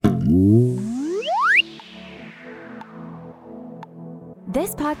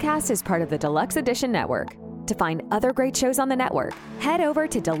This podcast is part of the Deluxe Edition Network. To find other great shows on the network, head over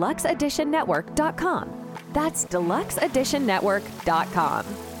to deluxeeditionnetwork.com. That's deluxeeditionnetwork.com.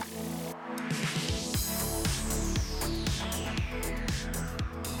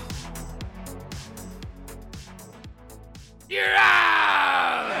 You're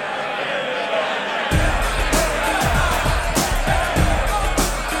out!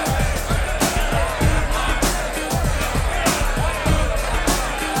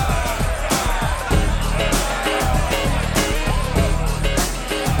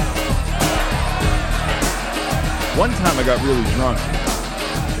 One time I got really drunk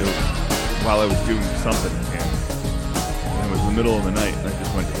while I was doing something, and it was the middle of the night, and I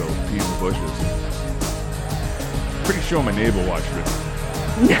just went to go pee in the bushes. Pretty sure my neighbor watched it.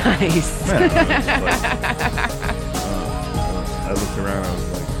 Nice. Man, I looked around, I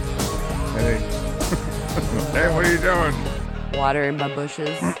was like, hey, hey, what are you doing? Watering my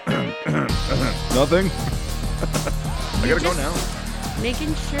bushes. Nothing? I gotta go now.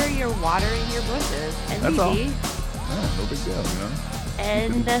 Making sure you're watering your bushes. That's all. NBD. Yeah, no big deal, you know?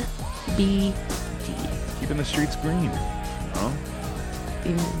 NBD. Keeping the streets green, you know?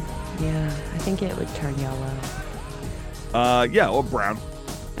 Yeah, I think it would turn yellow. Yeah, or brown.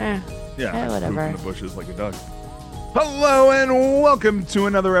 Yeah, whatever. Poop in the bushes like a duck. Hello and welcome to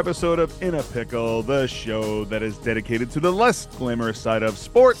another episode of In a Pickle, the show that is dedicated to the less glamorous side of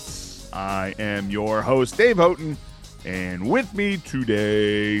sports. I am your host, Dave Houghton, and with me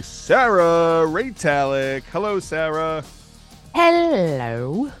today, Sarah Raytalick. Hello, Sarah.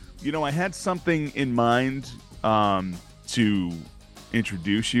 Hello. You know, I had something in mind to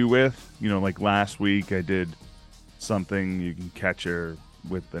introduce you with. You know, like last week I did something you can catch her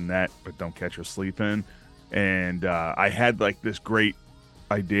with the net, but don't catch her sleeping. And I had like this great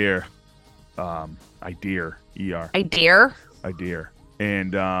idea. Idea.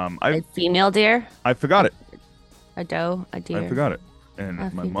 And A female deer? I forgot it. A doe? A deer? I forgot it.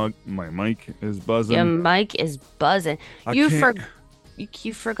 And my mic is buzzing. Your mic is buzzing. You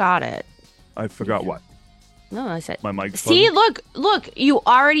forgot it. I forgot what? No, I said. My mic. See, look, you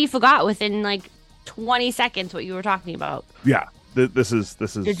already forgot within like 20 seconds what you were talking about. Yeah. This is.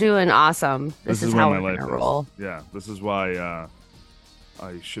 You're doing awesome. This is how my we're life gonna roll. Yeah, this is why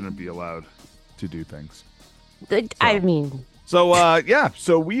I shouldn't be allowed to do things. I mean. So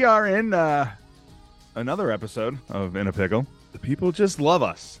so we are in another episode of In a Pickle. The people just love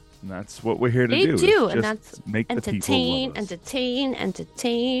us. And that's what we're here to do. They do, is and just that's make the people love us.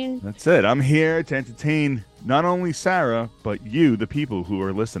 entertain. That's it. I'm here to entertain not only Sarah, but you, the people who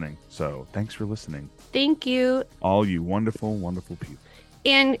are listening. So thanks for listening. Thank you. All you wonderful, wonderful people.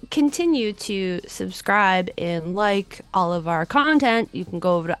 And continue to subscribe and like all of our content. You can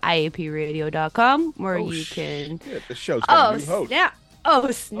go over to IAPradio.com where you can. The show's got a new host. Snap.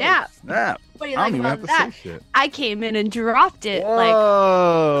 Oh, snap. Oh, snap. What do you I like don't even about have that? to say shit. I came in and dropped it Whoa. like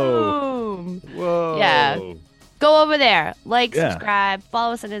boom. Whoa. Yeah. Go over there. Like, Yeah. subscribe,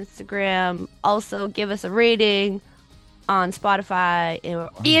 follow us on Instagram. Also, give us a rating on Spotify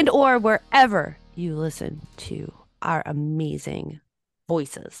and or wherever you listen to our amazing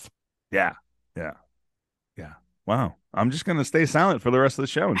voices. Yeah. Wow. I'm just going to stay silent for the rest of the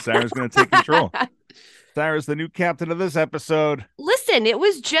show, and Sarah's going to take control. Sarah's the new captain of this episd. Listen, it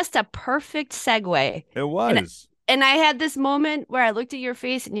was just a perfect segue. It was. And I had this moment where I looked at your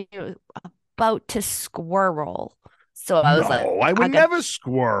face and you were about to squirrel. So I was like, I would never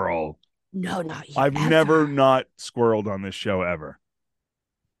squirrel. No, not you. I've never not squirreled on this show ever.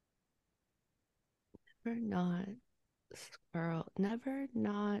 Never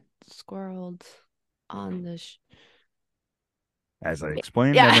not squirreled on this. As I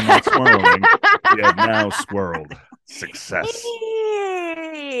explained, Yeah. never not squirreling. We have now squirreled. Success.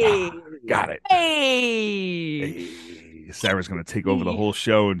 Hey. Got it. Hey. Hey. Sarah's going to take over the whole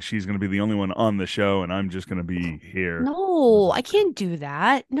show, and she's going to be the only one on the show, and I'm just going to be here. No, I can't do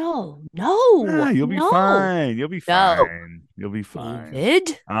that. No. Yeah, you'll be fine. You'll be fine. You'll be fine.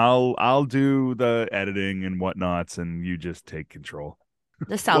 David? I'll do the editing and whatnots, and you just take control.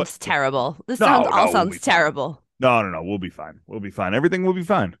 This sounds terrible. This No, sounds no, we'll sounds be fine. terrible. No. We'll be fine. We'll be fine. Everything will be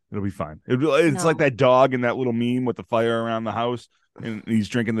fine. It'll be fine. It's like that dog in that little meme with the fire around the house, and he's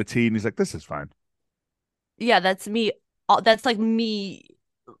drinking the tea, and he's like, "This is fine." Yeah, that's me. That's like me,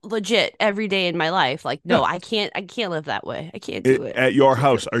 legit every day in my life. Like, no, I can't live that way. I can't do it. At your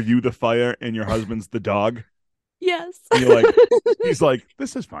house, are you the fire and your husband's the dog? Yes. And you're like, he's like,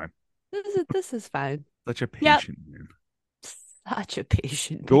 "This is fine." This is fine. Such a patient man. Such a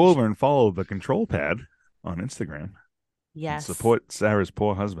patient. Go over and follow the control pad on Instagram. Yes. And support Sarah's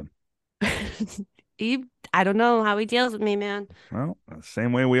poor husband. I don't know how he deals with me, man. Well, the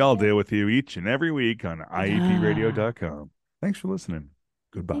same way we all deal with you each and every week on iepradio.com. Thanks for listening.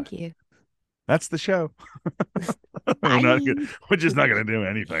 Goodbye. Thank you. That's the show. Bye. We're just not going to do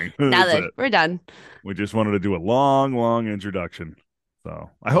anything. Now That's that it. we're done. We just wanted to do a long introduction.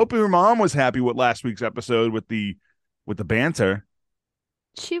 So I hope your mom was happy with last week's episode with the banter.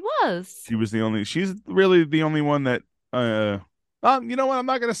 She was. She's really the only one that you know what? I'm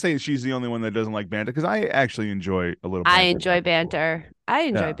not going to say she's the only one that doesn't like banter because I actually enjoy a little banter. I enjoy banter.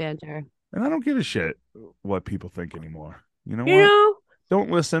 And I don't give a shit what people think anymore. You know You what? know,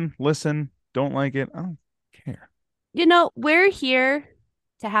 Don't listen. Listen. Don't like it. I don't care. we're here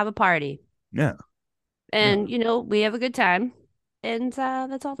to have a party. Yeah. And, we have a good time. And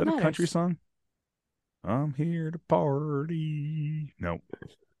that's all Is that that a matters. country song? I'm here to party. No.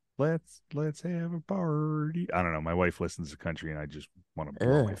 Let's have a party. I don't know. My wife listens to country and I just want to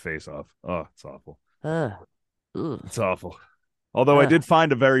blow my face off. Oh, it's awful. Ugh. It's awful. Although I did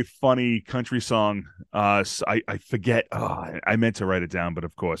find a very funny country song. I forget. I meant to write it down, but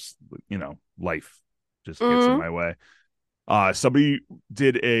of course, life just gets in my way. Somebody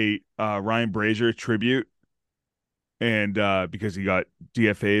did a Ryan Brazier tribute, and because he got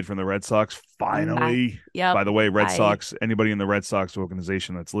DFA'd from the Red Sox, finally. Yep. By the way, Red Sox, anybody in the Red Sox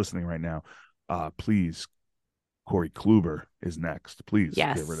organization that's listening right now, please, Corey Kluber is next. Please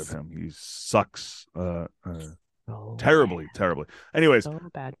get rid of him. He sucks. Terribly. Anyways, so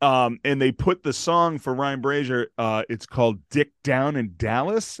bad. And they put the song for Ryan Brazier. It's called "Dick Down in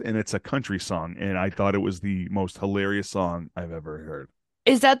Dallas," and it's a country song. And I thought it was the most hilarious song I've ever heard.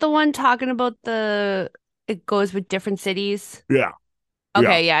 Is that the one talking about it goes with different cities? Yeah.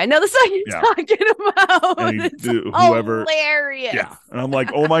 Okay, yeah, I know the song you're talking about. And it's whoever, hilarious. Yeah, and I'm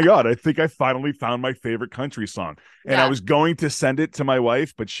like, oh my god, I think I finally found my favorite country song. And I was going to send it to my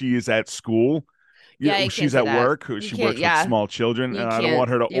wife, but she is at school. Yeah, she's at work. She works with small children, and I don't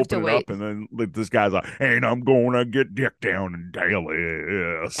want her to open it up. And then this guy's like, "And I'm gonna get Dick down in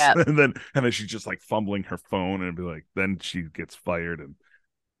Dallas," and then she's just like fumbling her phone, and be like, then she gets fired,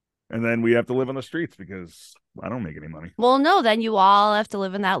 and then we have to live on the streets because I don't make any money. Well, no, then you all have to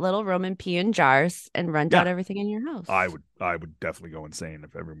live in that little room and pee in jars and rent out everything in your house. I would definitely go insane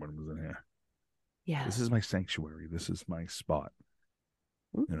if everyone was in here. Yeah, this is my sanctuary. This is my spot.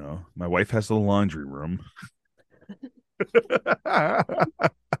 My wife has the laundry room.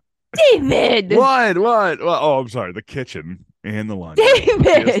 David! What? Oh, I'm sorry. The kitchen and the laundry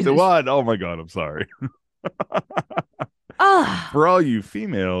David! Yes, what? Oh, my God. I'm sorry. For all you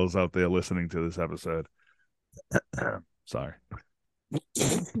females out there listening to this episode. Sorry.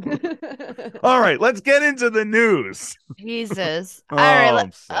 All right, let's get into the news. Jesus. All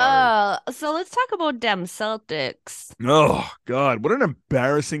right. So let's talk about them Celtics. Oh, God. What an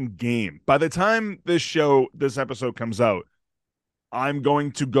embarrassing game. By the time this episode comes out, I'm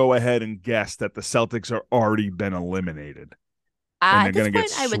going to go ahead and guess that the Celtics are already been eliminated. At this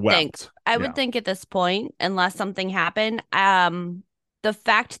point, I would think at this point, unless something happened, the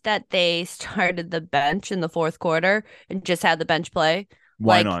fact that they started the bench in the fourth quarter and just had the bench play.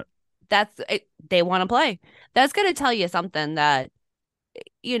 Why not? That's it. They want to play. That's going to tell you something that,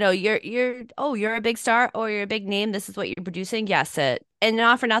 you're a big star or you're a big name. This is what you're producing. Yes, it. And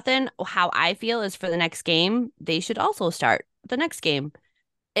not for nothing, how I feel is for the next game, they should also start the next game.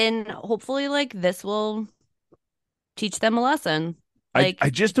 And hopefully this will teach them a lesson. I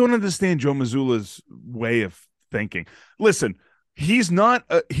just don't understand Joe Mazzulla's way of thinking. Listen, he's not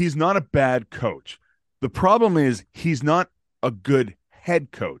a bad coach. The problem is he's not a good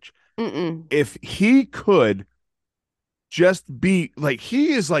head coach. If he could just be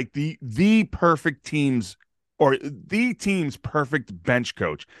he is the perfect team's or the team's perfect bench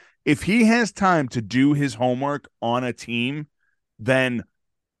coach. If he has time to do his homework on a team, then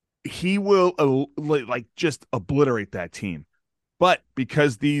he will just obliterate that team. But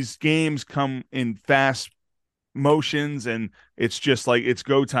because these games come in fast motions and it's just it's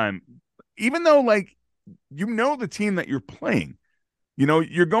go time, even though the team that you're playing,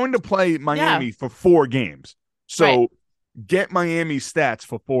 you're going to play Miami for 4 games. So get Miami stats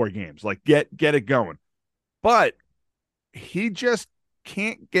for 4 games, get it going. But he just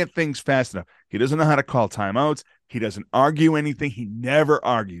can't get things fast enough. He doesn't know how to call timeouts. He doesn't argue anything. He never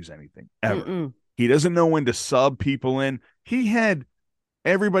argues anything ever. He doesn't know when to sub people in. He had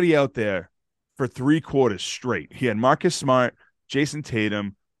everybody out there for 3 quarters straight. He had Marcus Smart, Jason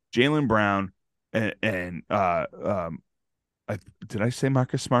Tatum, Jaylen Brown, and did I say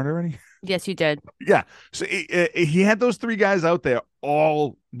Marcus Smart already? Yes, you did. Yeah. So he had those 3 guys out there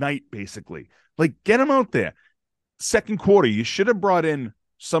all night, basically. Get them out there. Second quarter, you should have brought in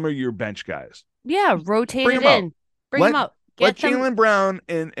some of your bench guys. Yeah, rotate Bring it him out. in. Bring Let him out. let Get them Jaylen Brown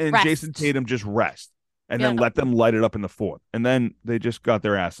and Jason rest. Tatum just rest, and then Yep. let them light it up in the fourth. And then they just got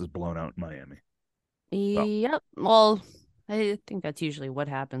their asses blown out in Miami. So Yep. Well, I think that's usually what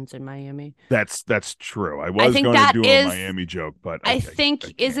happens in Miami. that's true. I I was think going to that do a is, Miami joke, but I okay, I think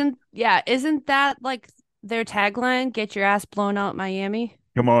can't. isn't that like their tagline? Get your ass blown out, Miami.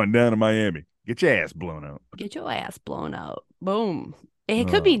 Come on down to Miami. Get your ass blown out. Get your ass blown out. Boom. It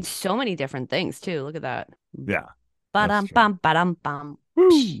could Oh, mean so many different things too. Look at that. yeah, that's Ba-dum true. bum ba-dum bum. Woo.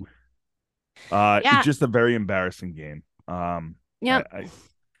 It's Yeah. just a very embarrassing game. Yep.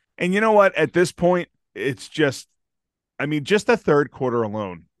 And you know what? At this point, it's just, I mean, just the third quarter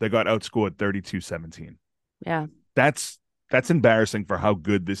alone, they got outscored 32-17. Yeah. That's embarrassing for how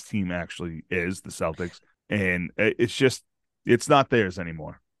good this team actually is, the Celtics. And it's just, it's not theirs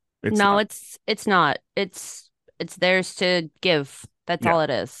anymore. It's No, not. it's not. It's theirs to give. That's Yeah. all it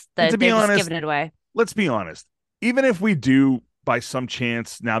is. And to be They're just honest, giving it away. let's be honest. Even if we do, by some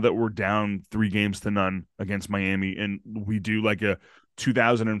chance, now that we're down 3-0 against Miami, and we do like a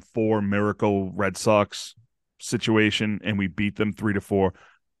 2004 miracle Red Sox situation, and we beat them 3-4,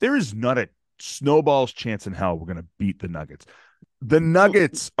 there is not a snowball's chance in hell we're going to beat the Nuggets. The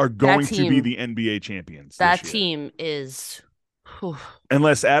Nuggets are going to be team- the NBA champions. That this year. team is whew.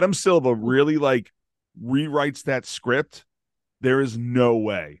 Unless Adam Silva really like rewrites that script, there is no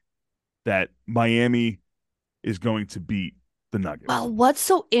way that Miami is going to beat the Nuggets. Well, what's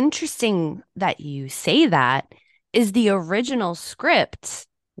so interesting that you say that is the original script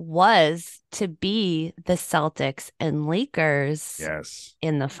was to be the Celtics and Lakers Yes.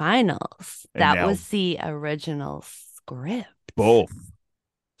 in the finals. And That now- was the original script. Both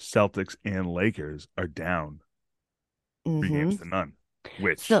Celtics and Lakers are down 3-0 Mhm. to none.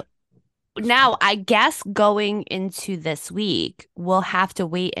 Which So now I guess going into this week, we'll have to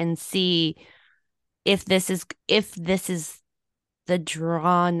wait and see if this is the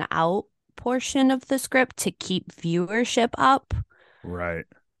drawn out portion of the script to keep viewership up. right.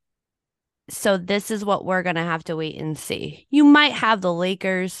 So this is what we're gonna have to wait and see. You might have the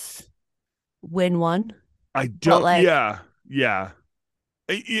Lakers win one. I don't. like- Yeah.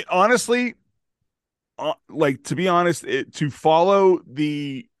 Honestly, like to be honest, to follow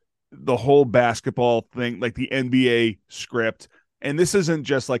the whole basketball thing, like the NBA script, and this isn't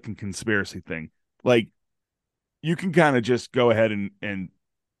just like a conspiracy thing. Like you can kind of just go ahead and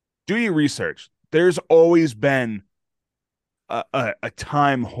do your research. There's always been a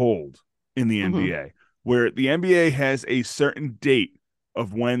time hold in the Mhm. NBA where the NBA has a certain date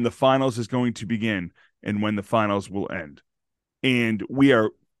of when the finals is going to begin and when the finals will end. And we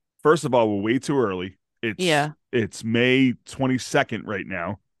are, first of all, we're way too early. It's May 22nd right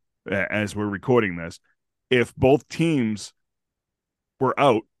now as we're recording this. If both teams were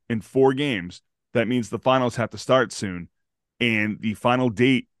out in 4 games, that means the finals have to start soon. And the final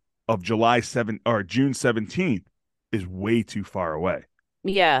date of June 17th is way too far away.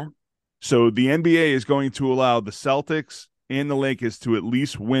 Yeah. So the NBA is going to allow the Celtics and the Lakers to at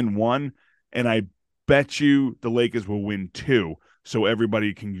least win one. And I bet you the Lakers will win 2. So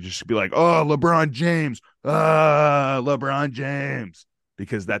everybody can just be like, oh, LeBron James, LeBron James,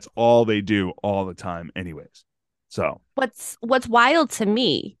 because that's all they do all the time anyways. So What's wild to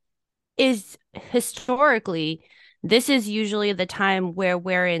me is historically, this is usually the time where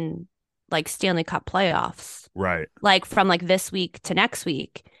we're in like Stanley Cup playoffs, right. like from like this week to next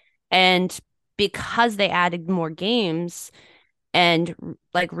week. And because they added more games and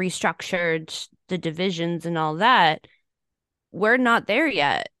like restructured the divisions and all that, we're not there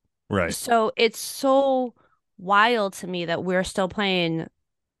yet. Right. So it's so wild to me that we're still playing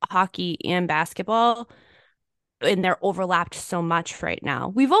hockey and basketball and they're overlapped so much right now.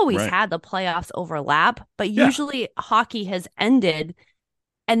 We've always Right. had the playoffs overlap, but Yeah. usually hockey has ended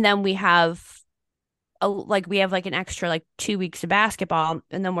and then we have an extra like 2 weeks of basketball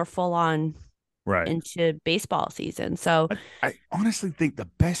and then we're full on Right. into baseball season. So I honestly think the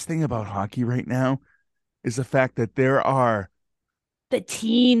best thing about hockey right now is the fact that there are the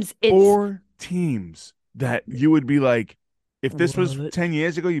teams, it's 4 teams that you would be like, if this was What? 10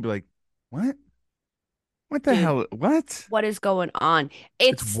 years ago, you'd be like, what? What the Dude. hell? What? what is going on?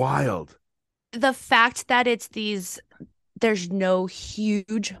 It's wild. The fact that there's no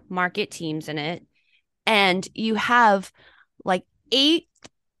huge market teams in it, and you have like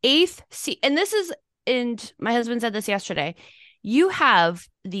eighth seed, and my husband said this yesterday. You have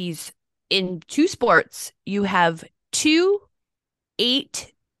these in 2 sports. You have 2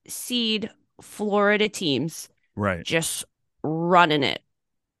 8 seed Florida teams Right. just running it.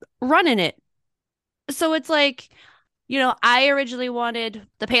 So it's like I originally wanted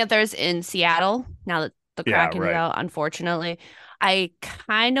the Panthers in Seattle. Now that the Yeah, Kraken is right. out, unfortunately, I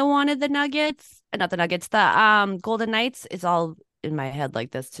kind of wanted the Nuggets, not the Nuggets, the Golden Knights. It's all in my head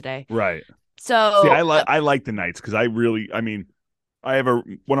like this today. Right. See, So I like the Knights because I mean, I have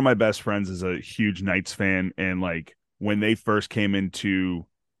one of my best friends is a huge Knights fan, and like when they first came into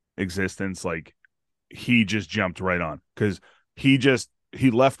existence, like he just jumped right on because he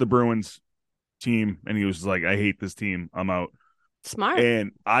left the Bruins team and he was like, I hate this team, I'm out. smart,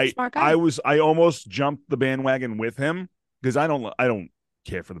 And I smart I guy. was I almost jumped the bandwagon with him because I don't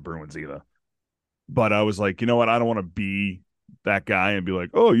care for the Bruins either. But I was like, you know what? I don't want to be that guy and be like,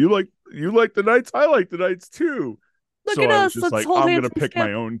 oh, you like the Knights? I like the Knights too. Look So at I was us. just Let's like, hold I'm hands gonna and pick my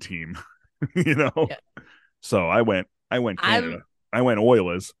skip. own team, you know. Yeah. So I went I Canada. I went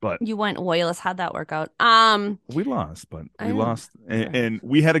Oilers, but You went Oilers. How'd that work out? we lost. But I we know. lost, and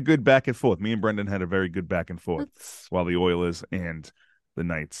we had a good back and forth. Me and Brendan had a very good back and forth. That's While the Oilers and the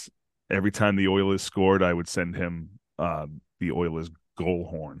Knights, every time the Oilers scored, I would send him the Oilers goal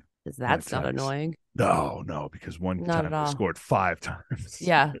horn. that's not text. annoying. No, because one Not time at they all. scored 5 times.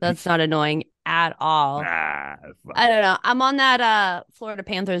 Yeah, that's not annoying at all. Nah, I don't know. I'm on that Florida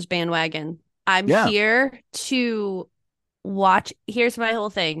Panthers bandwagon. I'm yeah, here to watch. Here's my whole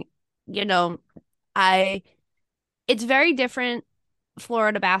thing. You know, I it's very different.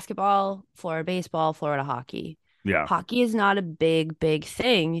 Florida basketball, Florida baseball, Florida hockey. yeah, Hockey is not a big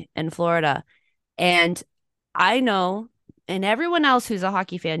thing in Florida. And I know, and everyone else who's a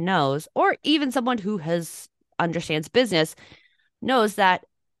hockey fan knows, or even someone who has understands business knows that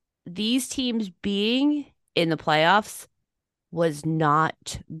these teams being in the playoffs was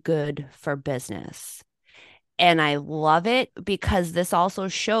not good for business. And I love it because this also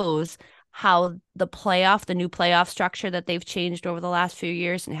shows how the new playoff structure that they've changed over the last few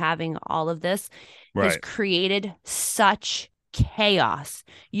years and having all of this has right, created such chaos.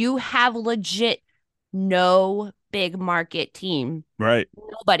 You have legit no big market team. right,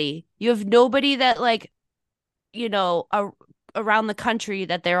 Nobody. You have nobody that around the country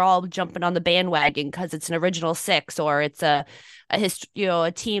that they're all jumping on the bandwagon because it's an original six or it's a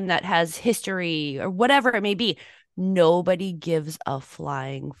team that has history or whatever it may be. Nobody gives a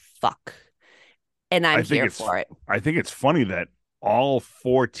flying fuck, and I'm I think here it's for it. I think it's funny that all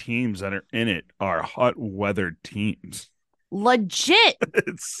 4 teams that are in it are hot weathered teams. Legit,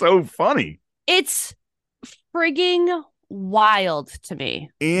 It's so funny. it's frigging wild to me.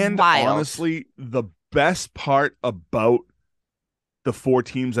 And Wild. honestly, the best part about the 4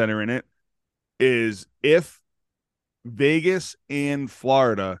 teams that are in it is if Vegas and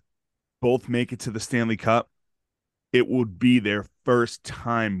Florida both make it to the Stanley Cup, it would be their first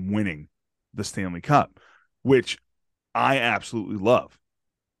time winning the Stanley Cup, which I absolutely love.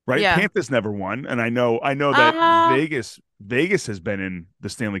 Right? Yeah. Panthers never won, and I know that Vegas has been in the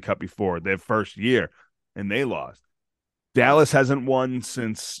Stanley Cup before their first year, and they lost. Dallas hasn't won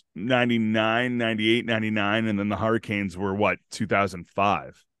since 99, 98, 99, and then the Hurricanes were what,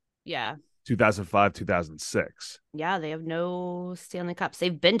 2005, Yeah. 2005, 2006. Yeah, they have no Stanley Cups.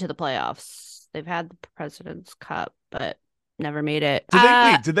 They've been to the playoffs. They've had the President's Cup, but never made it.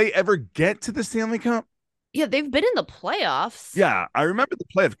 Did they ever get to the Stanley Cup? Yeah, they've been in the playoffs. Yeah, I remember the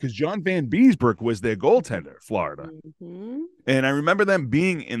playoffs because John Van Beesbrook was their goaltender, Florida. Mhm. And I remember them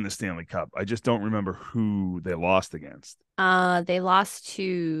being in the Stanley Cup. I just don't remember who they lost against. They lost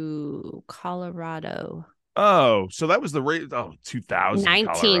to Colorado. Oh, so that was 2000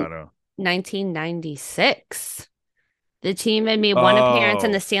 19 Colorado. 1996. The team had made one appearance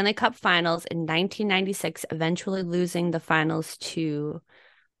in the Stanley Cup Finals in 1996, eventually losing the finals to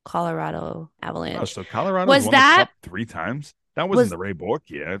Colorado Avalanche. Oh, so Colorado Was won that- the Cup 3 times? That wasn't the Ray Bork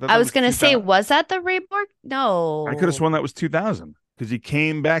year. I was going to say, 2000. was that the Ray Bork? No. I could have sworn that was 2000 because he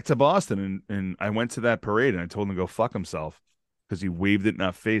came back to Boston and I went to that parade and I told him to go fuck himself because he waved it in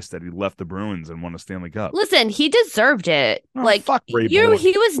our face that he left the Bruins and won a Stanley Cup. Listen, he deserved it. Oh, fuck Ray he Bork.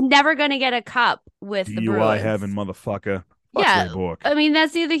 was never going to get a cup with the DUI Bruins. having motherfucker. Fuck Yeah, Ray Bork. I mean,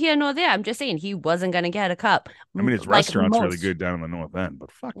 that's neither here nor there. I'm just saying he wasn't going to get a cup. I mean, his Like restaurant's really most. good down in the North End,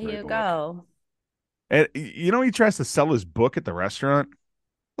 but fuck There Ray you Bork. go. And he tries to sell his book at the restaurant. Get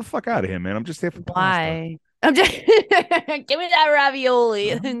the fuck out of here, man. I'm just here for pasta. Why? I'm just give me that ravioli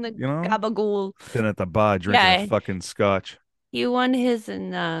and the gabagool. Then at the bar drinking Yeah. a fucking scotch. He won his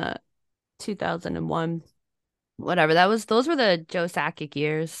in 2001. Whatever. Those were the Joe Sakic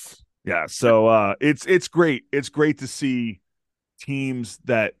years. Yeah, so it's great. It's great to see teams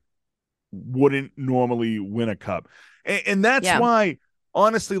that wouldn't normally win a cup. And that's why,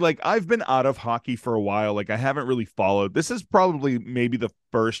 honestly, like I've been out of hockey for a while. Like I haven't really followed. This is probably maybe the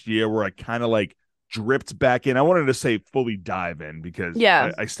first year where I kind of like dripped back in. I wanted to say fully dive in because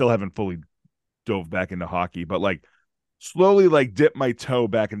Yeah. I still haven't fully dove back into hockey, but like slowly like dip my toe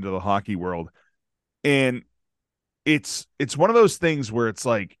back into the hockey world. And it's one of those things where it's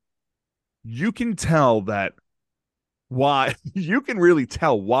like you can tell that why you can really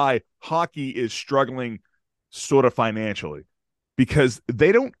tell why hockey is struggling sort of financially because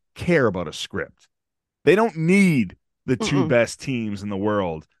they don't care about a script. They don't need the two best teams in the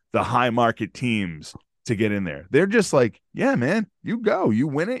world, the high market teams to get in there. They're just like, yeah, man, you go, you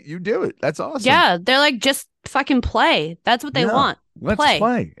win it, you do it. That's awesome. Yeah, they're like, just fucking play. That's what they want. Let's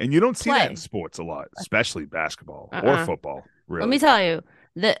play. And you don't see that in sports a lot, especially basketball or football. Really. Let me tell you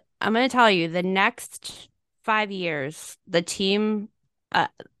that I'm going to tell you the next 5 years, the team,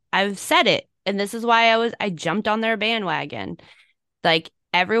 I've said it, and this is why I jumped on their bandwagon. Like,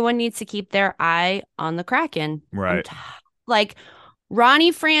 everyone needs to keep their eye on the Kraken. Right. Like,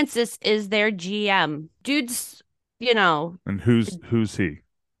 Ronnie Francis is their GM. Dude's, And who's he?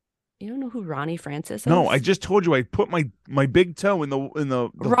 You don't know who Ronnie Francis is? No, I just told you I put my big toe in the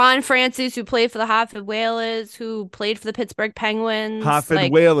Ron Francis, who played for the Hartford Whalers, who played for the Pittsburgh Penguins.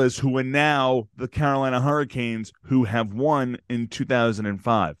 Hartford Whalers, who are now the Carolina Hurricanes, who have won in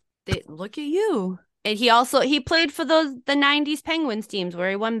 2005. Look at you. And he played for the 90s Penguins teams where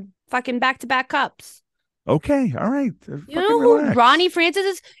he won fucking back-to-back cups. Okay, all right. You know who Ronnie Francis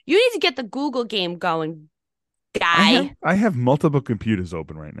is? You need to get the Google game going, guy. I have multiple computers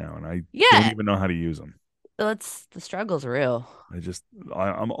open right now, and I don't even know how to use them. The struggle's real.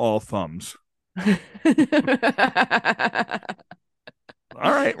 I'm all thumbs. All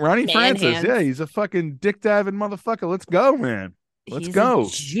right, Ronnie Francis. Hands. Yeah, he's a fucking dick diving motherfucker. Let's go, man. Let's go.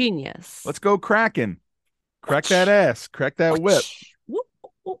 Genius. Let's go, Kraken. Crack that ass. Crack that whip.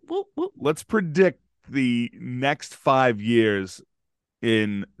 Let's predict the next 5 years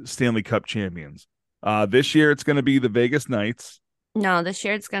in Stanley Cup champions. This year it's going to be the Vegas Knights. No, this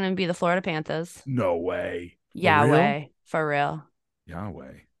year it's going to be the Florida Panthers. No way. Yahweh. For real.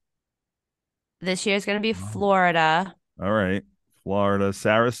 Yahweh. This year it's going to be Florida. All right. Florida.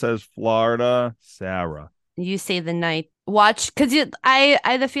 Sarah says Florida. Sarah. You say the Knights. Watch, because I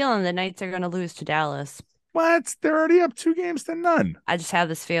have the feeling the Knights are going to lose to Dallas. What? They're already up 2-0. I just have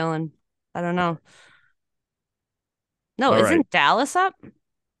this feeling. I don't know. No, All isn't right. Dallas up?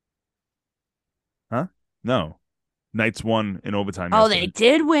 Huh? No. Knights won in overtime yesterday. Oh, they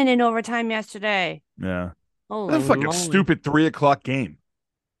did win in overtime yesterday. Yeah. Holy That's a fucking moly. stupid 3:00 game.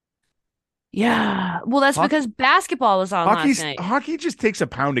 Yeah. Well, that's because basketball was on last night. Hockey just takes a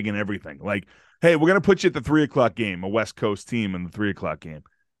pounding in everything. Like, hey, we're going to put you at the 3:00 game, a West Coast team in the 3:00 game.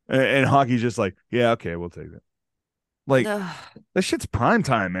 And hockey's just like, yeah, okay, we'll take it. Like, that shit's prime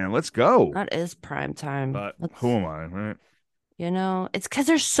time, man. Let's go. That is prime time. But who am I, right? It's because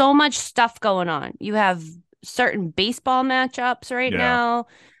there's so much stuff going on. You have certain baseball matchups right now.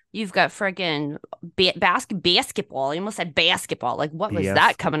 You've got freaking basketball. You almost said basketball. Like, what was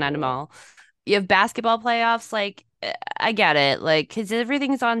that coming out of all? You have basketball playoffs. Like, I get it. Like, because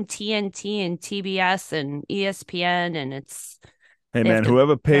everything's on TNT and TBS and ESPN, and it's. Hey, man,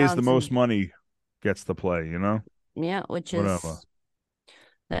 whoever pays the most money gets to play, Yeah, which is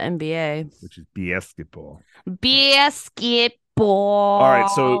the NBA. Which is basketball. Basketball. All right,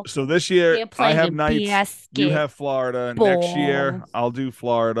 so this year I have Knights. Basketball. You have Florida. Next year I'll do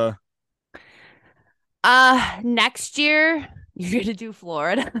Florida. Next year you're gonna do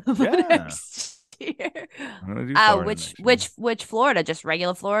Florida. Next year. I'm gonna do Florida which Florida? Just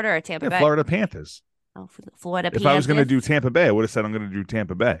regular Florida or Tampa Bay? Florida Panthers. Oh, Florida Panthers. If I was gonna do Tampa Bay, I would have said I'm gonna do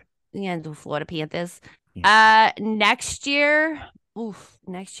Tampa Bay. Yeah, do Florida Panthers. Next year.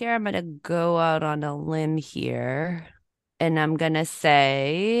 Next year I'm gonna go out on a limb here. And I'm going to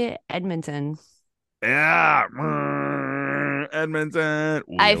say Edmonton. Yeah. Edmonton.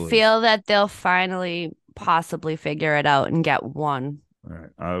 Really? I feel that they'll finally possibly figure it out and get one. All right.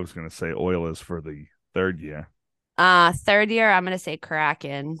 I was going to say Oilers for the third year. Third year, I'm going to say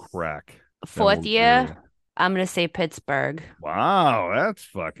Kraken. Fourth year, I'm going to say Pittsburgh. Wow. That's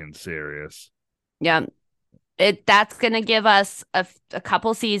fucking serious. Yeah. That's going to give us a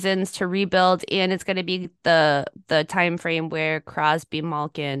couple seasons to rebuild, and it's going to be the time frame where Crosby,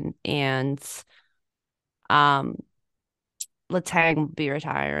 Malkin, and Letang will be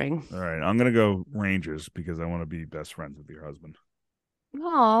retiring. All right, I'm going to go Rangers because I want to be best friends with your husband.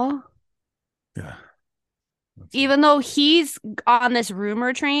 Oh. Yeah. Even though he's on this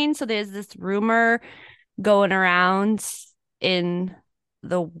rumor train, so there's this rumor going around in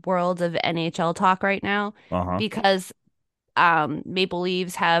the world of NHL talk right now because Maple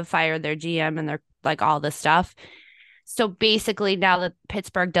Leafs have fired their GM and they're like all this stuff. So basically, now that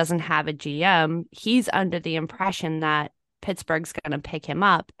Pittsburgh doesn't have a GM, he's under the impression that Pittsburgh's going to pick him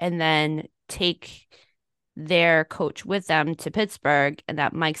up and then take their coach with them to Pittsburgh, and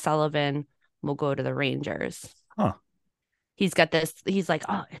that Mike Sullivan will go to the Rangers. Huh. He's got this, he's like,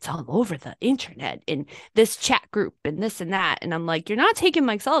 oh, it's all over the internet in this chat group and this and that. And I'm like, you're not taking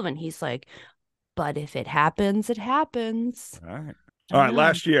Mike Sullivan. He's like, but if it happens, it happens. All right. All right.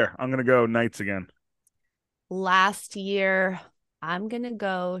 Last year, I'm going to go Knights again. Last year, I'm going to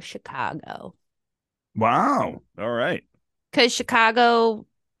go Chicago. Wow. All right. Because Chicago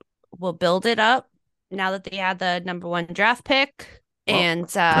will build it up now that they had the number 1 draft pick. Well,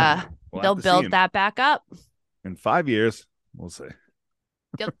 and we'll they'll build that back up. In 5 years, we'll see.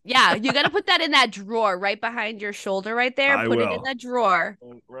 Yeah, you got to put that in that drawer right behind your shoulder right there. I put will. it in that drawer.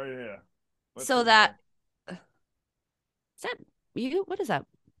 Right here. So that... Is that you? What is that?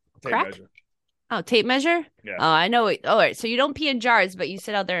 Crack? Measure. Oh, tape measure? Yeah. Oh, I know it. All right. So you don't pee in jars, but you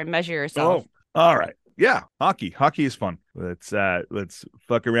sit out there and measure yourself. Oh, all right. Yeah, hockey. Hockey is fun. Let's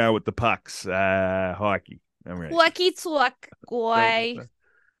fuck around with the pucks. Hockey. All right. Wacky twuck, boy. I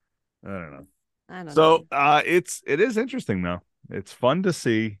don't know. I don't So know. it is interesting though. It's fun to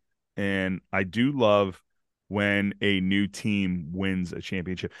see, and I do love when a new team wins a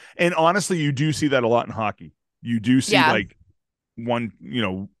championship. And honestly, you do see that a lot in hockey. You do see like one,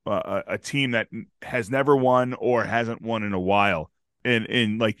 a team that has never won or hasn't won in a while.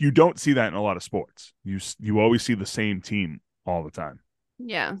 And like you don't see that in a lot of sports. You always see the same team all the time.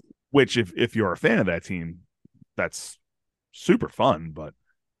 Yeah. Which if you're a fan of that team, that's super fun, but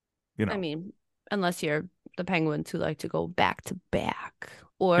I mean, unless you're the Penguins who like to go back to back,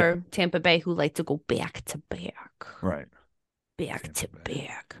 or Tampa Bay who like to go back to back. Right. Back Tampa to Bay.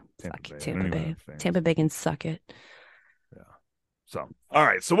 back. Tampa Fuck Bay. Tampa Bay. Tampa Bay can suck it. Yeah. So, all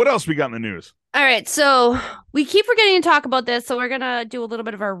right. So what else we got in the news? All right, so we keep forgetting to talk about this, so we're gonna do a little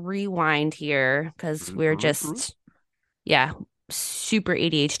bit of a rewind here because we're just, super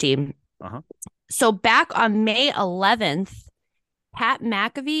ADHD. So back on May 11th, Pat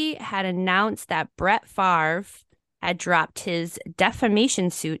McAfee had announced that Brett Favre had dropped his defamation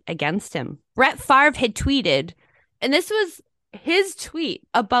suit against him. Brett Favre had tweeted, and this was his tweet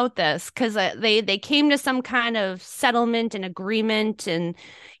about this, because they came to some kind of settlement and agreement, and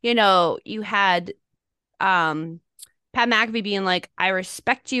you had Pat McAfee being like, I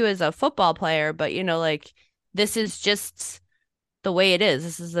respect you as a football player, but like, this is just the way it is.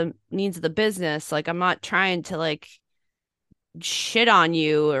 This is the needs of the business. Like, I'm not trying to like shit on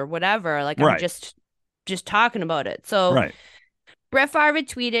you or whatever. Like, I'm just talking about it. So Brett Favre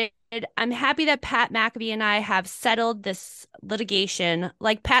tweeted, I'm happy that Pat McAfee and I have settled this litigation.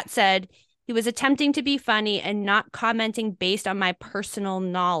 Like Pat said, he was attempting to be funny and not commenting based on my personal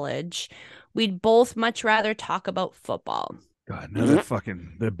knowledge. We'd both much rather talk about football. God, now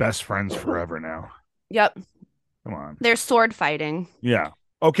they're best friends forever now. Yep. Come on. They're sword fighting. Yeah.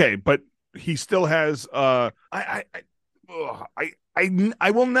 Okay, but he still has I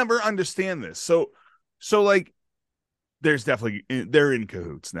will never understand this. So like there's definitely, they're in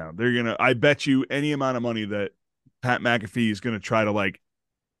cahoots now. I bet you any amount of money that Pat McAfee is going to try to like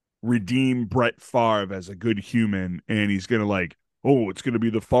redeem Brett Favre as a good human. And he's going to like, oh, it's going to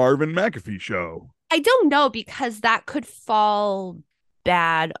be the Favre and McAfee show. I don't know, because that could fall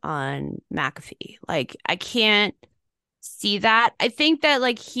bad on McAfee. Like, I can't see that. I think that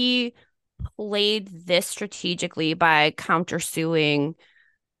like he played this strategically by countersuing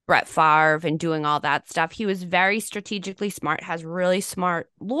Brett Favre and doing all that stuff. He was very strategically smart, has really smart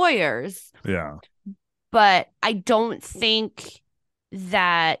lawyers. Yeah. But I don't think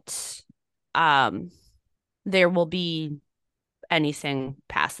that there will be anything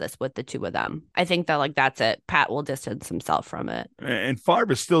past this with the two of them. I think that like that's it. Pat will distance himself from it. And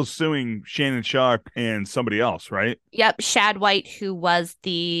Favre is still suing Shannon Sharp and somebody else, right? Yep. Shad White, who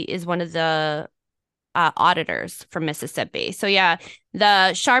is one of the auditors from Mississippi. So yeah,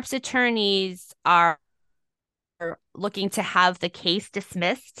 the Sharp's attorneys are looking to have the case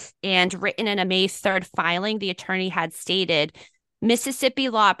dismissed, and written in a May 3rd filing, the attorney had stated Mississippi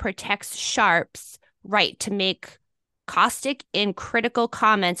law protects Sharp's right to make caustic and critical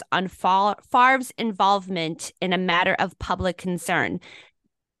comments on Favre's involvement in a matter of public concern,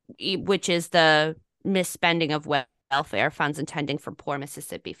 which is the misspending of welfare funds intending for poor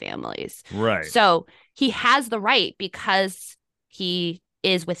Mississippi families. Right. So he has the right because he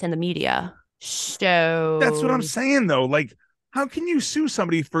is within the media. So that's what I'm saying, though. Like, how can you sue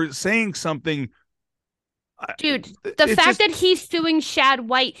somebody for saying something? Dude, the fact that he's suing Shad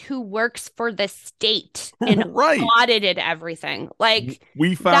White, who works for the state and audited everything. Like,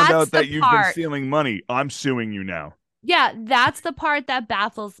 we found out that you've been stealing money. I'm suing you now. Yeah, that's the part that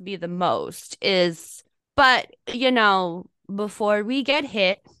baffles me the most is, but before we get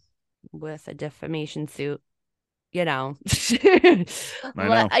hit with a defamation suit, you know, I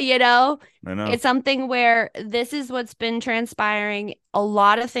know. you know, I know. it's something where this is what's been transpiring. A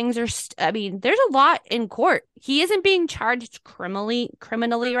lot of things are, I mean, there's a lot in court. He isn't being charged criminally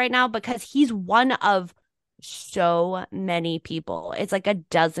right now because he's one of so many people. It's like a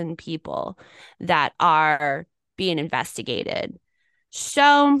dozen people that are being investigated.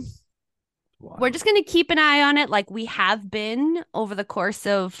 So we're just going to keep an eye on it like we have been over the course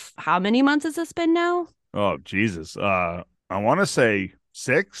of how many months has this been now? Oh, Jesus. I want to say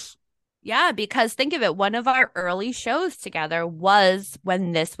 6. Yeah, because think of it, one of our early shows together was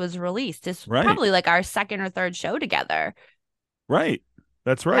when this was released. It's Right. probably like our second or third show together. Right.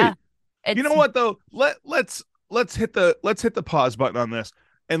 That's right. Yeah, You know what though? Let's hit the pause button on this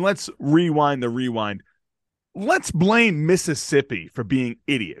and let's rewind the rewind. Let's blame Mississippi for being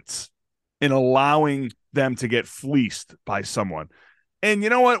idiots and allowing them to get fleeced by someone. And you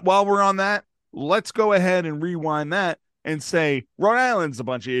know what? While we're on that, let's go ahead and rewind that and say Rhode Island's a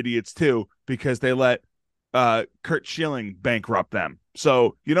bunch of idiots too because they let Kurt Schilling bankrupt them.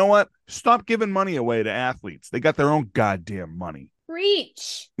 So you know what? Stop giving money away to athletes. They got their own goddamn money.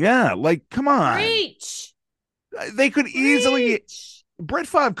 Preach. Yeah, like come on. Preach. They could easily. Brett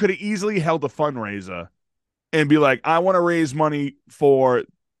Favre could have easily held a fundraiser and be like, I want to raise money for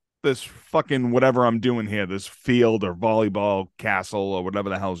this fucking whatever I'm doing here, this field or volleyball castle or whatever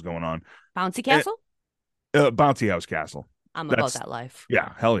the hell's going on. Bouncy Castle? Bouncy House Castle. I'm about that life.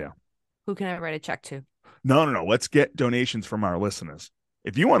 Yeah, hell yeah. Who can I write a check to? No. Let's get donations from our listeners.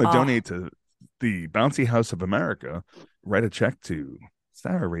 If you want to donate to the Bouncy House of America, write a check to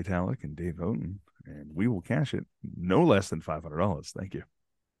Sarah Ray Talek and Dave Houghton, and we will cash it no less than $500. Thank you.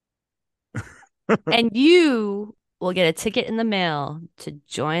 And you will get a ticket in the mail to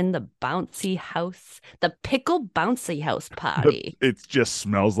join the Bouncy House, the Pickle Bouncy House party. It just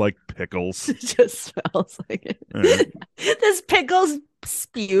smells like pickles. It just smells like it. There's pickles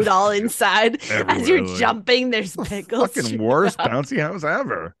spewed all inside. As you're jumping, there's pickles. Fucking worst bouncy house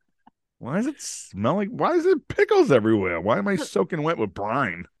ever. Why does it smell like? Why is it pickles everywhere? Why am I soaking wet with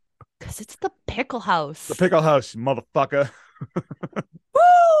brine? Because it's the pickle house. The pickle house, you motherfucker.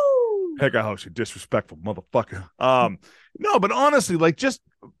 Woo! Pickle house, you disrespectful motherfucker. No, but honestly, like just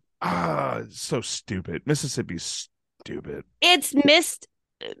so stupid. Mississippi's stupid. It's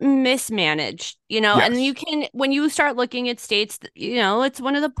mismanaged, Yes. and you can, when you start looking at states, it's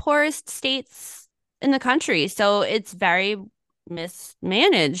one of the poorest states in the country. So it's very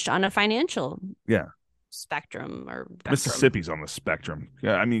mismanaged on a financial spectrum or spectrum. Mississippi's on the spectrum.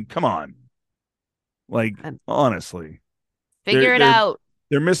 Yeah, I mean, come on. Like, honestly. Figure it out.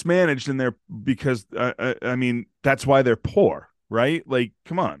 They're mismanaged and they're because I mean, that's why they're poor, right? Like,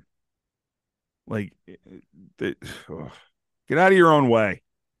 come on. Like, get out of your own way.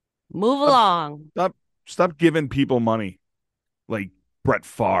 Move along. Stop giving people money like Brett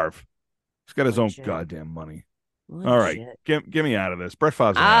Favre. He's got his own goddamn money. Legit. All right, get me out of this. Brett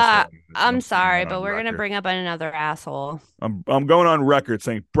Favre's an asshole. I'm sorry, but we're gonna bring up another asshole. I'm going on record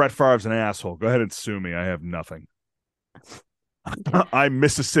saying Brett Favre's an asshole. Go ahead and sue me. I have nothing. I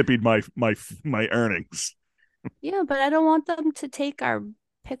Mississippi'd my earnings. Yeah, but I don't want them to take our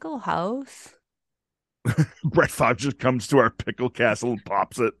pickle house. Brett Favre just comes to our pickle castle and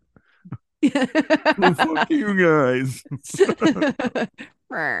pops it. Well, fuck you guys.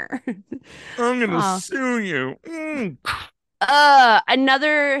 I'm gonna sue you.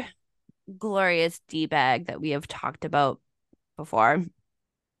 Another glorious D-bag that we have talked about before.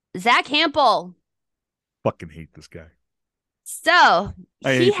 Zack Hample. Fucking hate this guy. So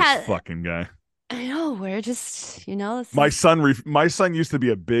I hate this fucking guy. I know, we're just, my son used to be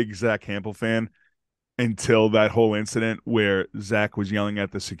a big Zack Hample fan until that whole incident where Zach was yelling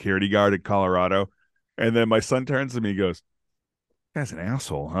at the security guard in Colorado. And then my son turns to me and goes, "That's an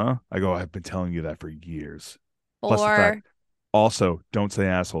asshole, huh?" I go, "I've been telling you that for years." Plus the fact, also, don't say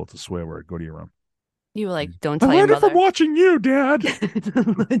asshole. It's a swear word. Go to your room. You were like, don't tell your mother. I learned it from watching you, Dad.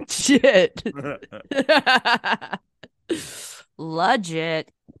 Legit.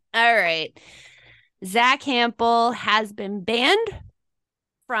 Legit. All right. Zack Hample has been banned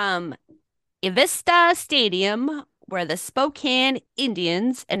from Evista Stadium, where the Spokane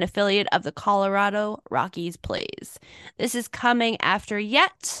Indians, an affiliate of the Colorado Rockies, plays. This is coming after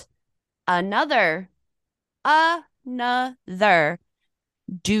yet another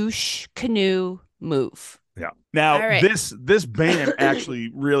douche canoe move. Yeah. Now, this ban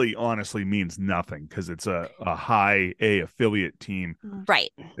actually really honestly means nothing because it's a high A affiliate team.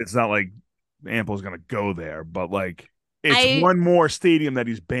 Right. It's not like Ample's going to go there, but like it's I one more stadium that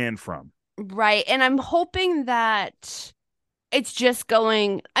he's banned from. Right. And I'm hoping that it's just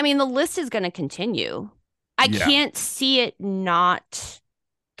going, I mean, the list is going to continue. I Yeah. can't see it not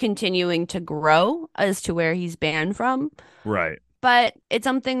continuing to grow as to where he's banned from, Right. but it's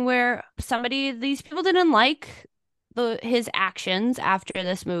something where these people didn't like his actions after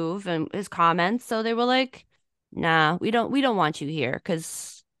this move and his comments, so they were like, "Nah, we don't want you here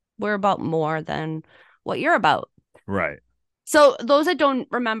because we're about more than what you're about." Right. So those that don't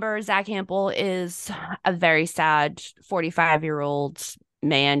remember, Zach Hampel is a very sad 45-year-old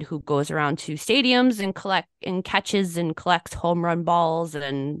man who goes around to stadiums and catches and collects home run balls,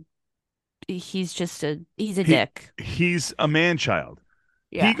 and he's a dick. He's a man child.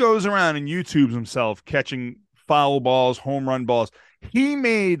 He Yeah. goes around and YouTubes himself catching foul balls, home run balls. He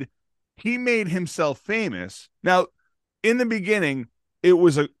made himself famous. Now, in the beginning, it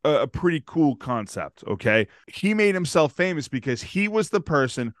was a pretty cool concept. Okay, he made himself famous because he was the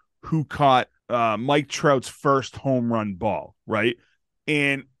person who caught Mike Trout's first home run ball, right?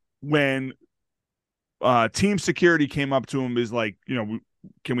 And when team security came up to him, is like,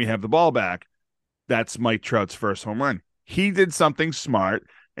 can we have the ball back? That's Mike Trout's first home run. He did something smart,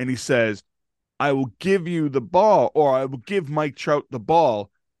 and he says, I will give you the ball, or I will give Mike Trout the ball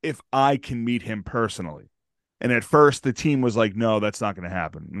if I can meet him personally. And at first, the team was like, no, that's not going to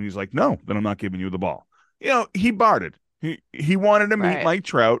happen. And he's like, no, then I'm not giving you the ball. He bartered. He wanted to meet Right. Mike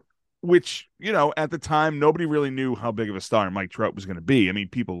Trout, which, at the time, nobody really knew how big of a star Mike Trout was going to be. I mean,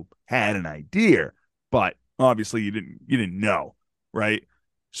 people had an idea, but obviously you didn't know, right?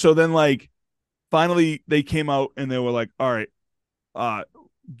 So then, like, finally they came out and they were like, all right,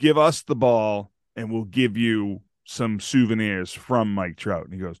 give us the ball and we'll give you some souvenirs from Mike Trout.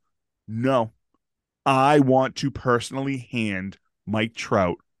 And he goes, no, I want to personally hand Mike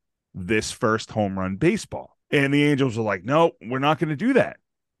Trout this first home run baseball. And the Angels were like, no, we're not going to do that.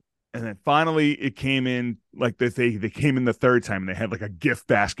 And then finally it came in, like they came in the third time and they had like a gift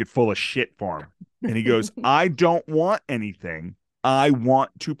basket full of shit for him. And he goes, I don't want anything. I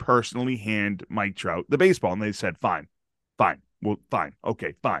want to personally hand Mike Trout the baseball. And they said, fine. Well, fine.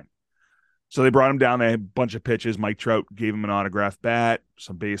 Okay, fine. So they brought him down. They had a bunch of pitches. Mike Trout gave him an autographed bat,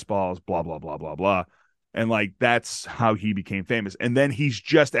 some baseballs, blah, blah, blah, blah, blah. And like, that's how he became famous. And then he's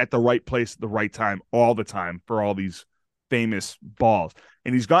just at the right place at the right time all the time for all these famous balls.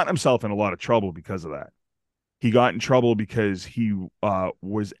 And he's gotten himself in a lot of trouble because of that. He got in trouble because he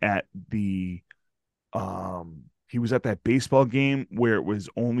was at that baseball game where it was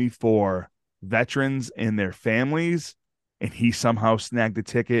only for veterans and their families, and he somehow snagged a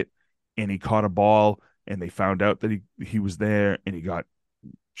ticket and he caught a ball and they found out that he was there and he got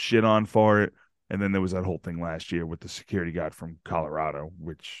shit on for it. And then there was that whole thing last year with the security guard from Colorado,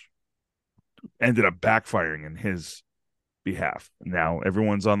 which ended up backfiring in his behalf. Now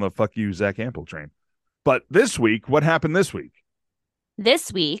everyone's on the fuck you Zach Hampel train. But this week, what happened this week?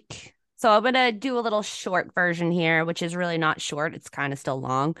 This week, so I'm gonna do a little short version here, which is really not short. It's kind of still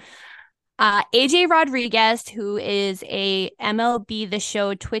long. AJ Rodriguez, who is a MLB The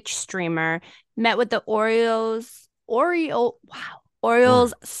Show Twitch streamer, met with the Orioles. I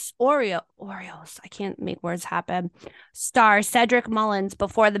can't make words happen. Star Cedric Mullins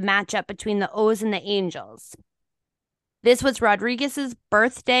before the matchup between the O's and the Angels. This was Rodriguez's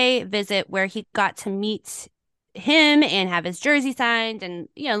birthday visit where he got to meet him and have his jersey signed and,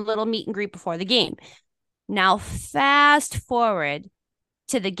 a little meet and greet before the game. Now, fast forward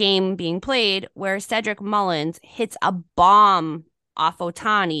to the game being played where Cedric Mullins hits a bomb off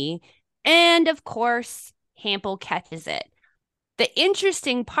Ohtani, and of course, Hampel catches it. The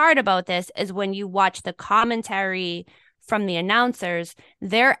interesting part about this is when you watch the commentary from the announcers,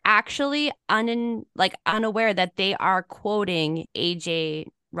 they're actually unaware that they are quoting AJ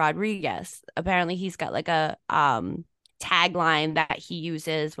Rodriguez. Apparently, he's got like a tagline that he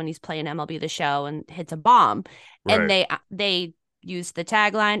uses when he's playing MLB The Show and hits a bomb, Right. and they used the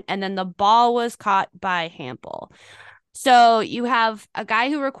tagline, and then the ball was caught by Hampel. So you have a guy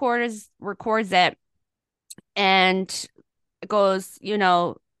who records it and goes,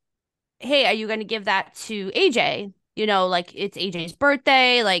 hey, are you going to give that to AJ? Like it's AJ's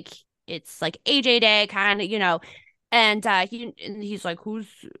birthday, like it's like AJ Day kind of, and he's like,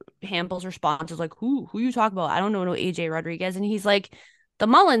 Hampel's response is like, who you talking about? I don't know no AJ Rodriguez. And he's like, the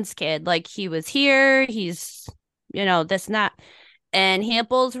Mullins kid, like he was here, he's, this and that. And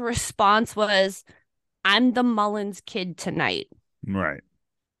Hampel's response was, I'm the Mullins kid tonight. Right.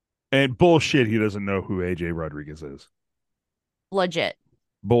 And bullshit, he doesn't know who AJ Rodriguez is. Legit.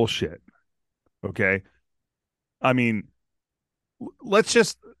 Bullshit. Okay. I mean, let's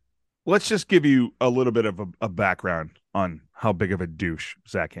just let's just give you a little bit of a background on how big of a douche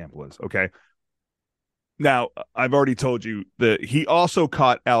Zach Campbell is. Okay. Now, I've already told you that he also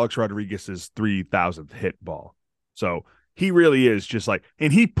caught Alex Rodriguez's 3,000th hit ball. So he really is just like,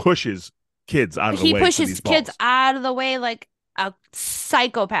 and he pushes kids out of the He way for pushes these kids balls. out of the way like a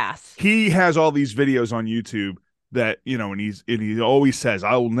psychopath. He has all these videos on YouTube that, and he always says,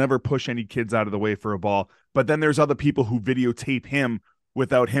 I will never push any kids out of the way for a ball. But then there's other people who videotape him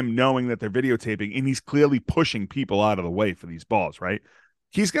without him knowing that they're videotaping, and he's clearly pushing people out of the way for these balls, right?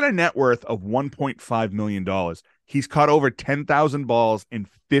 He's got a net worth of $1.5 million. He's caught over 10,000 balls in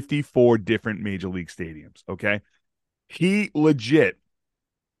 54 different major league stadiums. Okay. He legit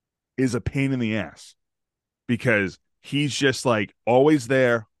is a pain in the ass because he's just like always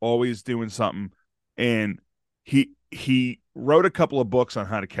there, always doing something. And he wrote a couple of books on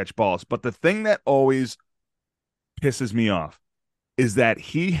how to catch balls. But the thing that always pisses me off is that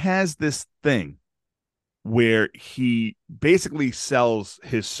he has this thing where he basically sells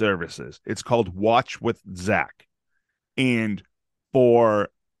his services. It's called Watch with Zach. And for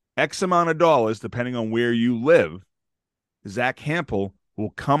X amount of dollars, depending on where you live, Zach Campbell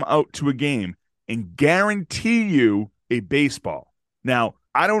will come out to a game and guarantee you a baseball. Now,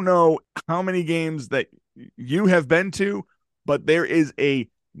 I don't know how many games that you have been to, but there is a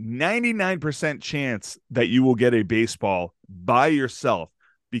 99% chance that you will get a baseball by yourself,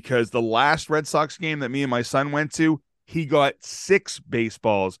 because the last Red Sox game that me and my son went to, he got 6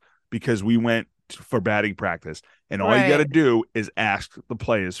 baseballs because we went for batting practice. And all you got to do is ask the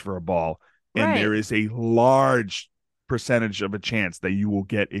players for a ball. And there is a large percentage of a chance that you will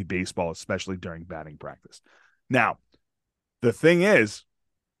get a baseball, especially during batting practice. Now, the thing is,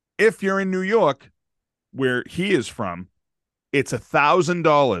 if you're in New York, where he is from, it's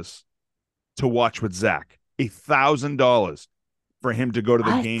 $1,000 to watch with Zach. $1,000 for him to go to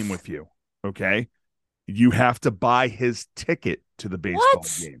the game with you. Okay. You have to buy his ticket to the baseball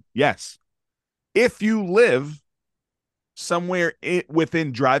game. Yes. If you live somewhere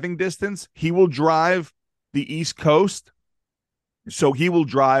within driving distance, he will drive the East Coast. So he will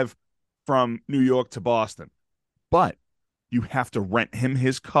drive from New York to Boston, but you have to rent him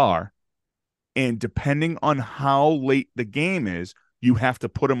his car. And depending on how late the game is, you have to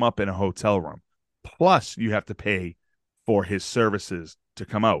put him up in a hotel room. Plus, you have to pay for his services to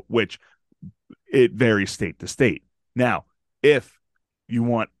come out, which it varies state to state. Now, if you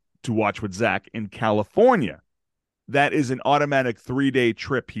want to watch with Zach in California, that is an automatic 3-day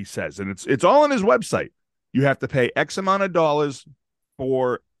trip, he says. And it's all on his website. You have to pay X amount of dollars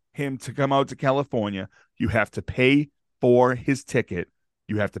for him to come out to California. You have to pay for his ticket.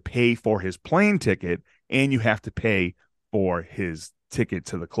 You have to pay for his plane ticket, and you have to pay for his ticket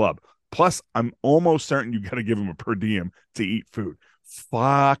to the club. Plus, I'm almost certain you got to give him a per diem to eat food.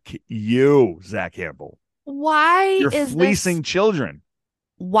 Fuck you, Zach Campbell. You're fleecing children.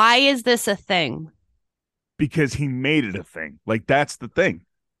 Why is this a thing? Because he made it a thing. Like, that's the thing.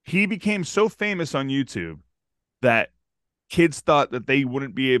 He became so famous on YouTube that kids thought that they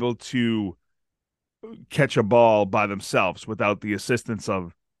wouldn't be able to catch a ball by themselves without the assistance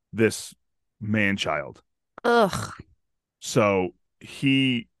of this man-child. Ugh. So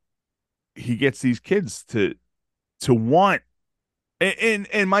he gets these kids to want,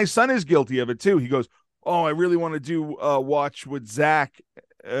 and my son is guilty of it too. He goes, "Oh, I really want to do watch with Zach,"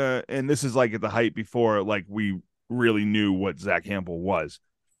 and this is like at the height before like we really knew what Zach Campbell was.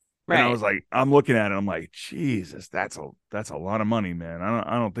 Right. And I was like, I'm looking at it, I'm like, Jesus, that's a lot of money, man.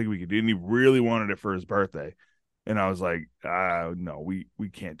 I don't think we could do it. And he really wanted it for his birthday. And I was like, no, we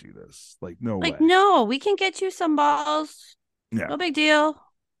can't do this. Like, no way. No, we can get you some balls. Yeah. No big deal.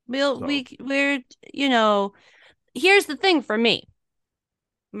 We're here's the thing for me.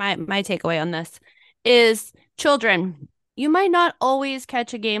 My takeaway on this is, children, you might not always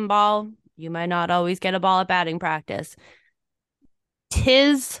catch a game ball. You might not always get a ball at batting practice.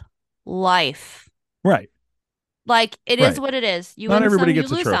 'Tis life. Right. Like, it is what it is. You not win everybody some,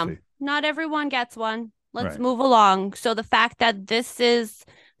 gets you a lose trophy. some. Not everyone gets one. Let's Right. move along. So the fact that this is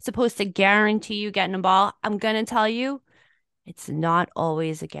supposed to guarantee you getting a ball, I'm going to tell you, it's not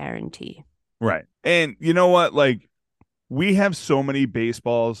always a guarantee. Right. And you know what? Like, we have so many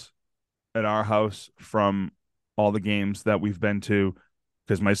baseballs at our house from all the games that we've been to,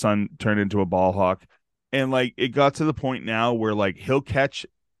 because my son turned into a ball hawk. And like, it got to the point now where like he'll catch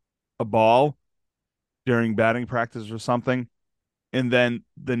a ball during batting practice or something, and then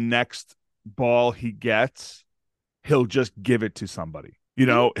the next ball he gets, he'll just give it to somebody.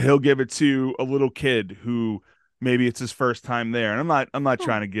 He'll give it to a little kid who maybe it's his first time there. And I'm not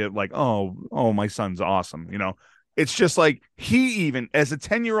trying to get like, oh, my son's awesome. it's just like he even, as a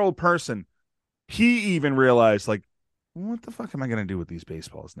 10-year-old person, he even realized, like, what the fuck am I going to do with these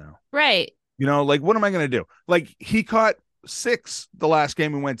baseballs now? Right. You know, like, what am I going to do? Like, he caught 6 the last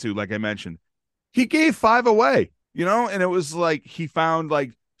game we went to, like I mentioned. He gave 5 away, you know, and it was like he found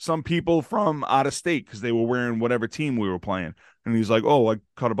like some people from out of state because they were wearing whatever team we were playing. And he's like, oh, I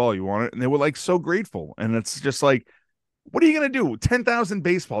caught a ball. You want it? And they were like so grateful. And it's just like, what are you going to do? 10,000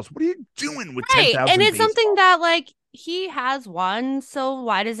 baseballs. What are you doing with Right. 10,000 And it's baseballs? something that like he has won, so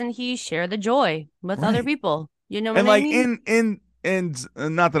why doesn't he share the joy with other Right. people? You know what And I like mean? in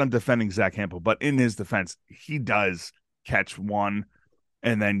not that I'm defending Zach Campbell, but in his defense, he does catch one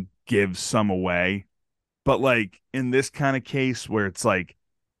and then give some away. But like in this kind of case where it's like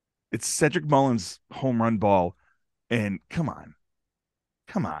it's Cedric Mullins' home run ball, and come on,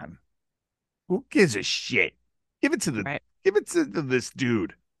 who gives a shit? Give it to the Right. give it to this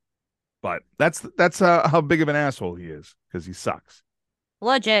dude. But that's how big of an asshole he is because he sucks.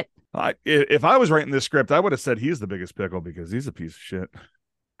 Legit. If I was writing this script, I would have said he's the biggest pickle because he's a piece of shit.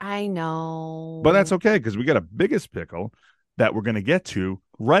 I know. But that's okay because we got a biggest pickle that we're going to get to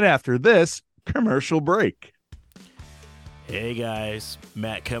right after this commercial break. Hey guys,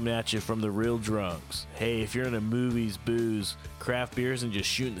 Matt coming at you from the Real Drunks. Hey, if you're into movies, booze, craft beers, and just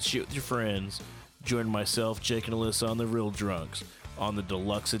shooting the shit with your friends, join myself, Jake, and Alyssa on the Real Drunks on the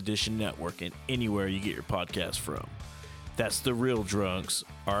Deluxe Edition Network and anywhere you get your podcast from. That's the Real Drunks,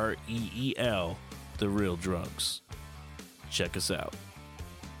 REEL, the Real Drunks. Check us out.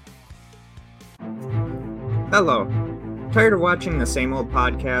 Hello. Tired of watching the same old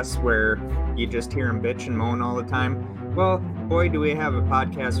podcasts where you just hear them bitch and moan all the time? Well, boy, do we have a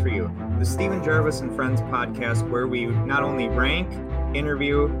podcast for you. The Stephen Jarvis and Friends podcast, where we not only rank,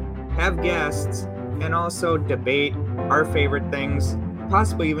 interview, have guests, and also debate our favorite things,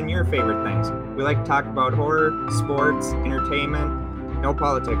 possibly even your favorite things. We like to talk about horror, sports, entertainment, no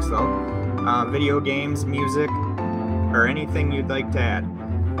politics though, video games, music, or anything you'd like to add.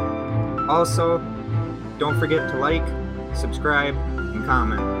 Also, don't forget to like, subscribe, and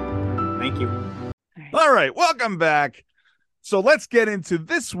comment. Thank you. All right, welcome back. So let's get into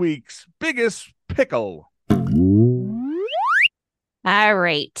this week's biggest pickle. All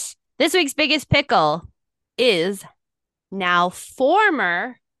right. This week's biggest pickle is now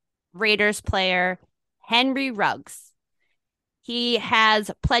former Raiders player Henry Ruggs. He has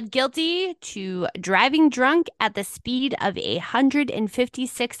pled guilty to driving drunk at the speed of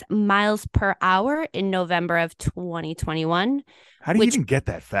 156 miles per hour in November of 2021. How do you even get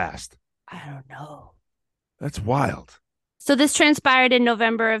that fast? I don't know. That's wild. So this transpired in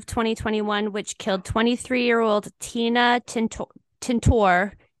November of 2021, which killed 23-year-old Tina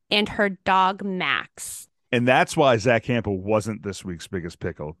Tintor and her dog Max. And that's why Zach Campbell wasn't this week's biggest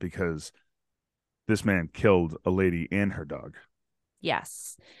pickle, because this man killed a lady and her dog.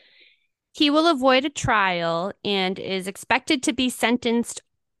 Yes. He will avoid a trial and is expected to be sentenced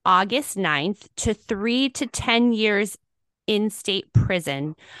August 9th to 3 to 10 years in state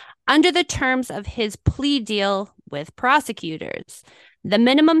prison under the terms of his plea deal with prosecutors. The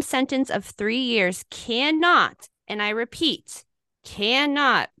minimum sentence of 3 years cannot, and I repeat,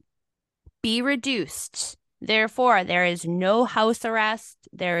 cannot be reduced. Therefore, there is no house arrest.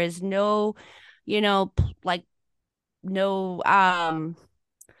 There is no, what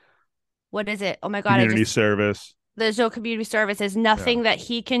is it? Oh my God. Community service. There's no community service. There's nothing that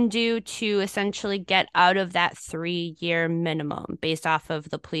he can do to essentially get out of that 3-year minimum based off of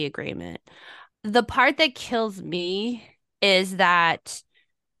the plea agreement. The part that kills me is that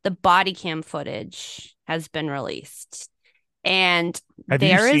the body cam footage has been released. And have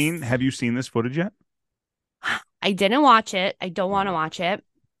you seen this footage yet? I didn't watch it. I don't want to watch it.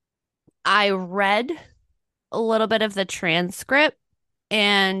 I read a little bit of the transcript,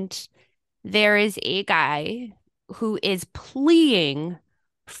 and there is a guy who is pleading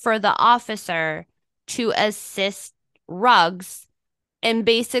for the officer to assist Ruggs and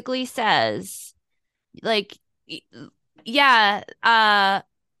basically says, like, yeah, I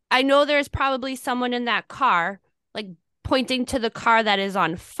know there's probably someone in that car, like pointing to the car that is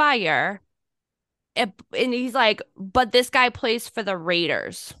on fire. And he's like, but this guy plays for the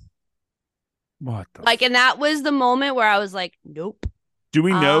Raiders. What the and that was the moment where I was like, nope. Do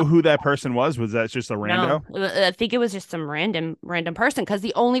we know who that person was? Was that just a rando? No, I think it was just some random person, because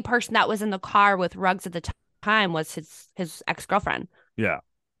the only person that was in the car with Ruggs at the time was his ex-girlfriend. Yeah.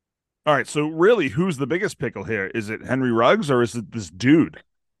 All right. So really, who's the biggest pickle here? Is it Henry Ruggs or is it this dude?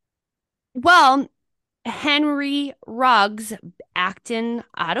 Well, Henry Ruggs, acting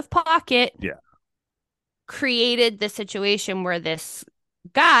out of pocket, created the situation where this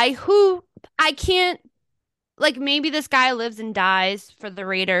guy, who I can't like maybe this guy lives and dies for the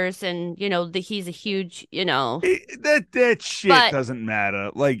Raiders, and he's a huge, That shit But doesn't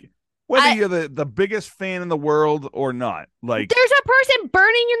matter. Like whether I you're the biggest fan in the world or not. Like there's a person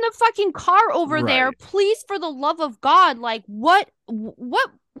burning in the fucking car over there. Right. Please, for the love of God, like what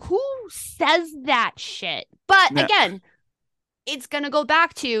who says that shit? But Now- again, it's gonna go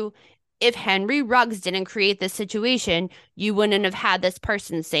back to, if Henry Ruggs didn't create this situation, you wouldn't have had this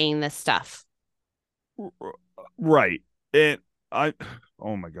person saying this stuff. right.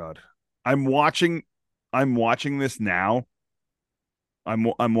 Oh my God. I'm watching this now.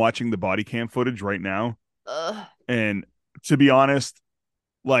 I'm watching the body cam footage right now. Ugh. And to be honest,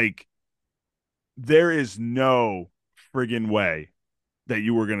 like there is no friggin' way that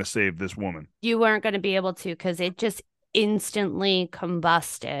you were going to save this woman. You weren't going to be able to, because it just instantly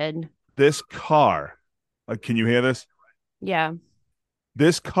combusted. This car, can you hear this? Yeah.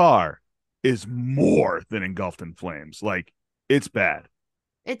 This car is more than engulfed in flames. Like it's bad.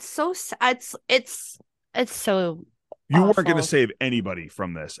 It's so it's so You weren't awful. going to save anybody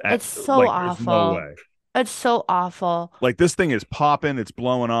from this. It's so There's awful. no way. It's so awful. Like this thing is popping. It's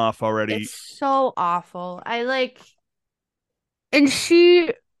blowing off already. It's so awful. And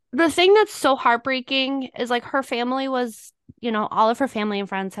the thing that's so heartbreaking is like her family was, all of her family and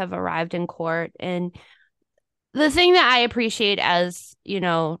friends have arrived in court. And the thing that I appreciate as,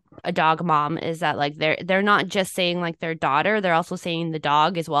 a dog mom is that like they're not just saying like their daughter, they're also saying the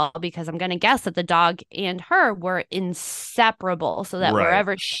dog as well, because I'm going to guess that the dog and her were inseparable, so that Right.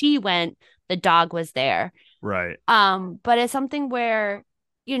 wherever she went, the dog was there. Right. But it's something where,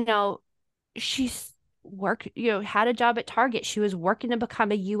 she's had a job at Target. She was working to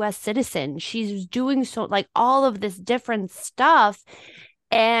become a US citizen. She's doing so like all of this different stuff.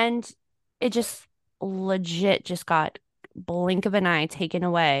 And it just legit just got blink of an eye taken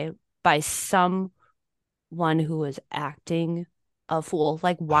away by someone who was acting a fool.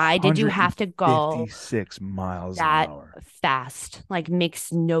 Like, why did you have to go 56 miles that an hour? fast? Like,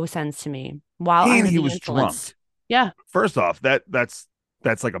 makes no sense to me. While And under he the was influence. drunk. Yeah. First off, that's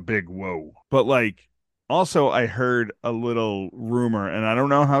like a big whoa. But like also I heard a little rumor, and I don't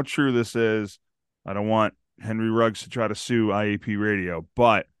know how true this is. I don't want Henry Ruggs to try to sue IAP Radio,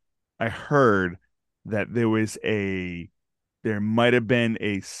 but I heard that there might have been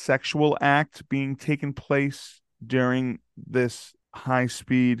a sexual act being taken place during this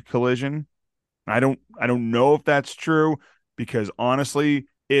high-speed collision. I don't know if that's true, because honestly,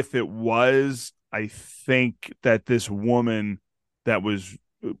 if it was, I think that this woman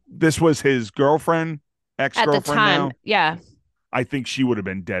this was his girlfriend, At ex-girlfriend the time. now, Yeah. I think she would have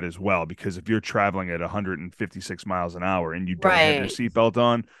been dead as well, because if you're traveling at 156 miles an hour and you don't have your Right. seatbelt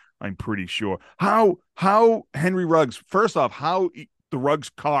on, I'm pretty sure. How Henry Ruggs, first off, how the Ruggs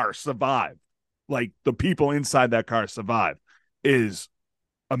car survived, like the people inside that car survived, is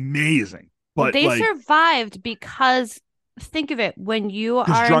amazing. But they like, survived because, think of it, when you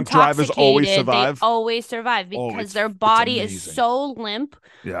are drunk drivers always intoxicated, survive? they always survive because it's their body is amazing. so limp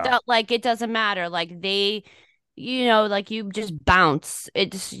yeah, that like it doesn't matter. Like they, like you just bounce.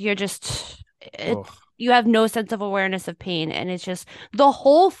 Ugh. You have no sense of awareness of pain, and it's just the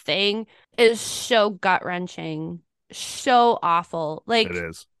whole thing is so gut wrenching, so awful. Like it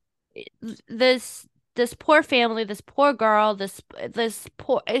is. this poor family, this poor girl, this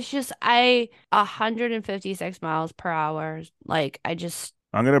poor, it's just 156 miles per hour. Like I'm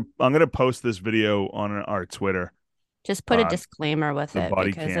gonna post this video on our Twitter. just put a Uh, disclaimer with the it, body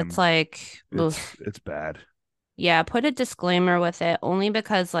because cam, it's like, It's bad. yeah, put a disclaimer with it, only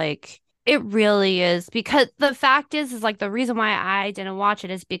because like it really is, because the fact is like the reason why I didn't watch it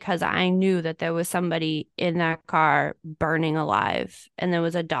is because I knew that there was somebody in that car burning alive, and there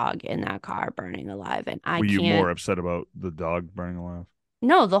was a dog in that car burning alive, and Were you more upset about the dog burning alive?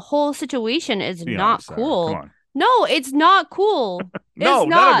 No, the whole situation is Be not honest, Sarah. cool. Come on. No, it's not cool. No, It's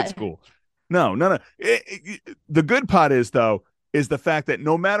none of not. it's cool. No, none of the good part is though is the fact that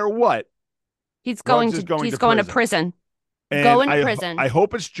no matter what, He's going Ruggs is to going he's to going to prison. prison. and Going to I prison. I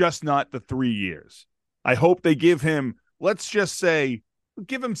hope it's just not the 3 years. I hope they give him, let's just say,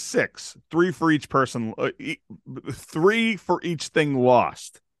 give him 6, 3 for each person, 3 for each thing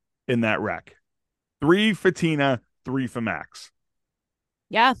lost in that wreck, 3 for Tina, 3 for Max.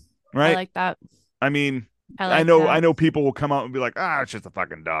 Yeah, Right? I like that. I mean, I like I that. know people will come out and be like, it's just a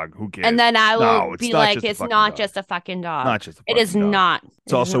fucking dog. Who cares? And then I will No, it's be not like, just a it's fucking not dog. just a fucking dog. Not just a It is fucking dog. not.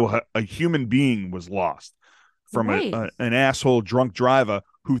 It's also a human being was lost from Right. an asshole drunk driver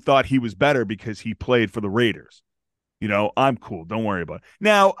who thought he was better because he played for the Raiders. I'm cool. Don't worry about it.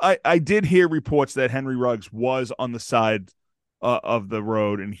 Now, I did hear reports that Henry Ruggs was on the side of the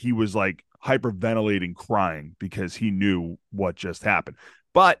road, and he was like hyperventilating, crying because he knew what just happened.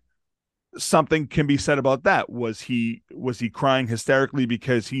 But something can be said about that. Was he crying hysterically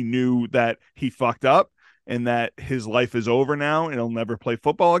because he knew that he fucked up and that his life is over now and he'll never play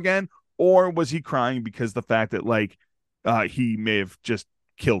football again? Or was he crying because the fact that like he may have just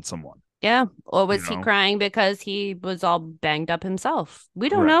killed someone? Yeah. Or was You he know? crying because he was all banged up himself? We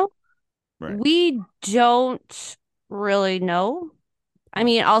don't Right. know. Right. We don't really know. I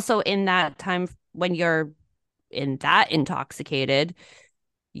mean, also in that time when you're in that intoxicated,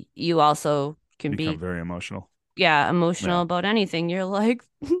 you also can Become be very emotional. emotional Yeah. about anything. You're like,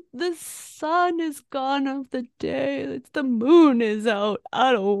 the sun is gone of the day. It's the moon is out.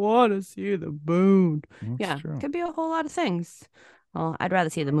 I don't want to see the moon. That's true. Could be a whole lot of things. Well, I'd rather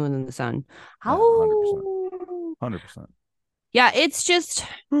see the moon than the sun. Yeah, 100%. Yeah, it's just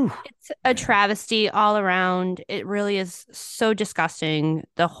Whew. it's a travesty all around. It really is so disgusting,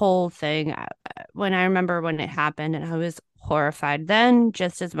 the whole thing. When I remember when it happened, and I was horrified then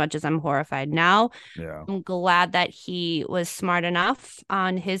just as much as I'm horrified now. Yeah. I'm glad that he was smart enough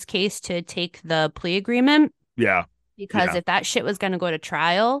on his case to take the plea agreement, Yeah. because if that shit was going to go to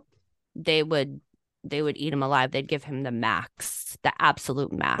trial, they would eat him alive. They'd give him the max, the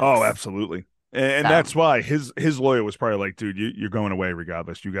absolute max. Oh, absolutely. And So- that's why his lawyer was probably like, dude, you're going away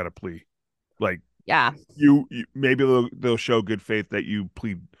regardless. You got to plea. Like, Yeah. you maybe they'll show good faith that you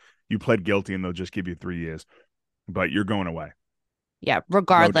pled guilty and they'll just give you 3 years, but you're going away. Yeah. about it.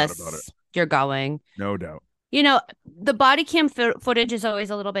 Regardless, you're going. No doubt. You know, the body cam footage is always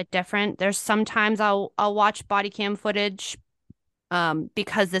a little bit different. There's sometimes I'll watch body cam footage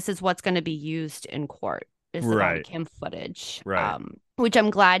because this is what's going to be used in court, is the body Right. cam footage. Right. Which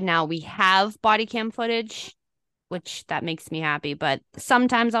I'm glad now we have body cam footage, which that makes me happy. But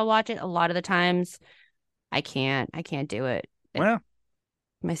sometimes I'll watch it. A lot of the times I can't do it. Well,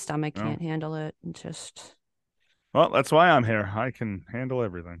 My stomach No. can't handle it. It's just, that's why I'm here. I can handle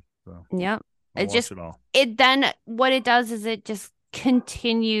everything. So yeah. I'll It watch just- it all. It then what it does is it just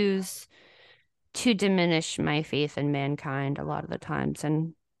continues to diminish my faith in mankind a lot of the times.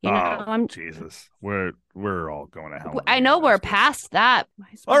 And you know, I'm Jesus. We're all going to hell. I know we're past that.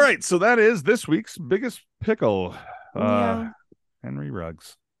 All right, so that is this week's biggest pickle. Yeah. Henry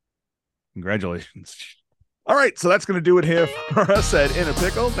Ruggs. Congratulations. All right, so that's going to do it here for us at In a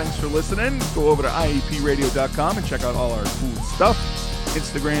Pickle. Thanks for listening. Go over to IEPradio.com and check out all our cool stuff.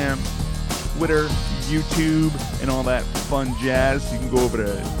 Instagram, Twitter, YouTube, and all that fun jazz. You can go over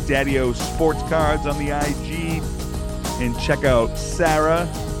to Daddy-O Sports Cards on the IG and check out Sarah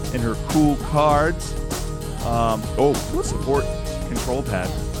and her cool cards. Support Control Pad.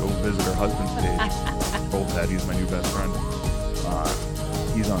 Go visit her husband's page. Control Pad, he's my new best friend.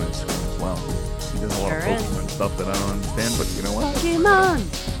 He's on Instagram as well. He does a lot of Sure is. Pokemon stuff that I don't understand, but you know what? Pokemon.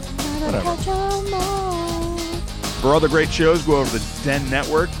 Whatever. Catch 'em all. For other great shows, go over to the Den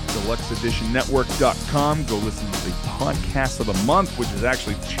Network, deluxeeditionnetwork.com. Go listen to the podcast of the month, which is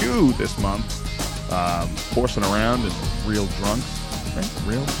actually 2 this month. Horsing Around and Real Drunks. Right?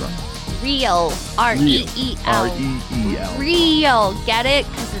 Real Drunks. Real. R-E-E-L. R-E-E-L. Real. Get it?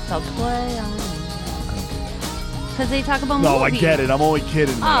 Because it's a play on. Because they talk about No, movies. I get it. I'm only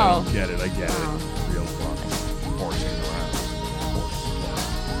kidding. Man. I Oh. don't get it. I get Oh. it. Real Drunks. Horsing Around.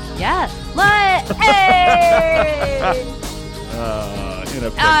 Yeah. Hey! In a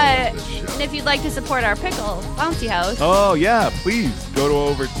pickle with this show. And if you'd like to support our pickle bouncy house, Oh, yeah, please go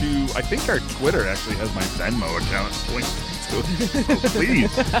over to, I think our Twitter actually has my Venmo account linked to it. So please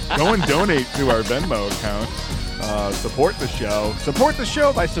go and donate to our Venmo account. Support the show. Support the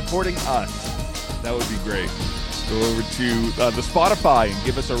show by supporting us. That would be great. Go over to the Spotify and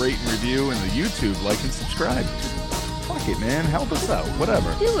give us a rate and review, and the YouTube, like and subscribe. Fuck it, man. Help us out.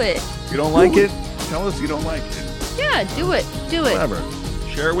 Whatever. do it. If you don't like it, tell us you don't like it. Yeah, do it. Do it. Whatever.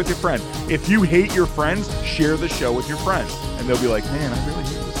 Share it with your friend. If you hate your friends, share the show with your friends. And they'll be like, man, I really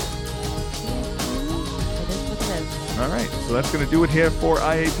hate this. It is what it is. All right. So that's going to do it here for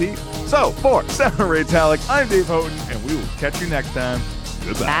IAP. So for Sarah Ray Talick, I'm Dave Houghton, and we will catch you next time.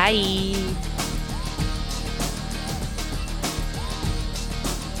 Goodbye. Bye.